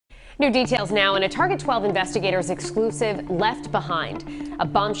New details now in a Target 12 investigators exclusive Left Behind. A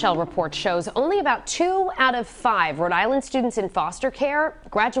bombshell report shows only about 2 out of 5 Rhode Island students in foster care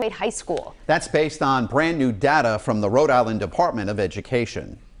graduate high school. That's based on brand new data from the Rhode Island Department of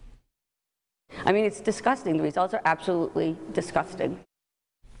Education. I mean, it's disgusting. The results are absolutely disgusting.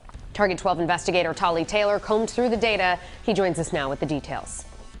 Target 12 investigator Tolly Taylor combed through the data. He joins us now with the details.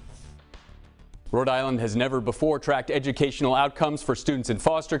 Rhode Island has never before tracked educational outcomes for students in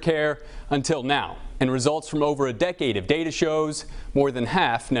foster care until now. And results from over a decade of data shows more than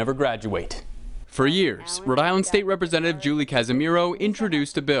half never graduate. For years, Rhode Island State Representative Julie Casimiro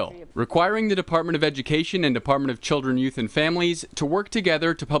introduced a bill requiring the Department of Education and Department of Children, Youth and Families to work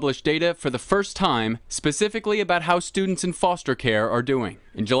together to publish data for the first time, specifically about how students in foster care are doing.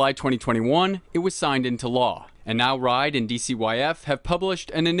 In July 2021, it was signed into law. And now RIDE and DCYF have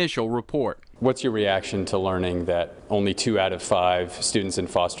published an initial report. What's your reaction to learning that only 2 out of 5 students in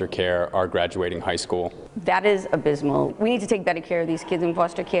foster care are graduating high school? That is abysmal. We need to take better care of these kids in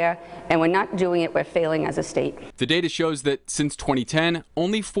foster care, and we're not doing it. We're failing as a state. The data shows that since 2010,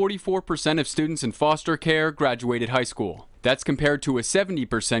 only 44% of students in foster care graduated high school. That's compared to a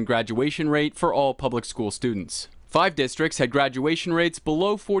 70% graduation rate for all public school students. 5 districts had graduation rates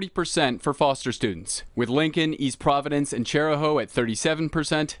below 40% for foster students, with Lincoln, East Providence, and Charahoe at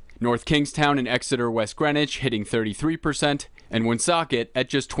 37%, North Kingstown and Exeter West Greenwich hitting 33%, and Woonsocket at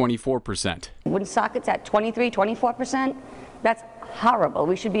just 24%. Woonsocket's at 24%. That's horrible.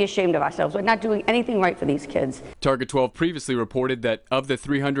 We should be ashamed of ourselves. We're not doing anything right for these kids. Target 12 previously reported that of the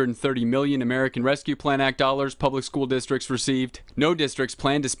 $330 million American Rescue Plan Act dollars public school districts received, no districts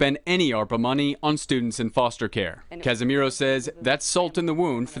plan to spend any ARPA money on students in foster care. Casimiro says that's salt in the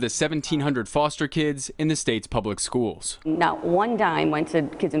wound for the 1,700 foster kids in the state's public schools. Not one dime went to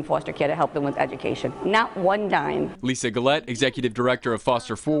kids in foster care to help them with education. Not one dime. Lisa Gillette, executive director of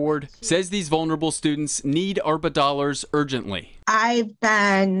Foster Forward, says these vulnerable students need ARPA dollars urgently. I've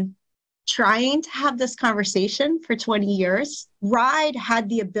been trying to have this conversation for 20 years. RIDE had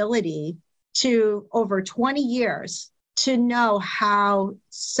the ability to, over 20 years, to know how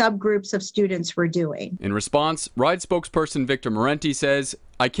subgroups of students were doing. In response, RIDE spokesperson Victor Morenti says,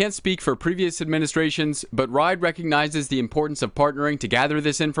 "I can't speak for previous administrations, but RIDE recognizes the importance of partnering to gather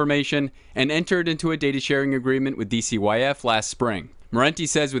this information and entered into a data sharing agreement with DCYF last spring." Morenti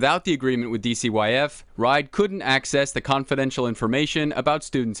says without the agreement with DCYF, RIDE couldn't access the confidential information about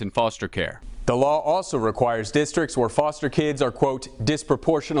students in foster care. The law also requires districts where foster kids are, quote,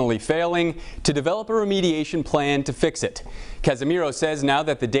 disproportionately failing to develop a remediation plan to fix it. Casimiro says now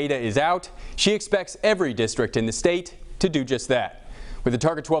that the data is out, she expects every district in the state to do just that. With the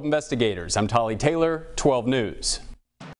Target 12 investigators, I'm Tolly Taylor, 12 News.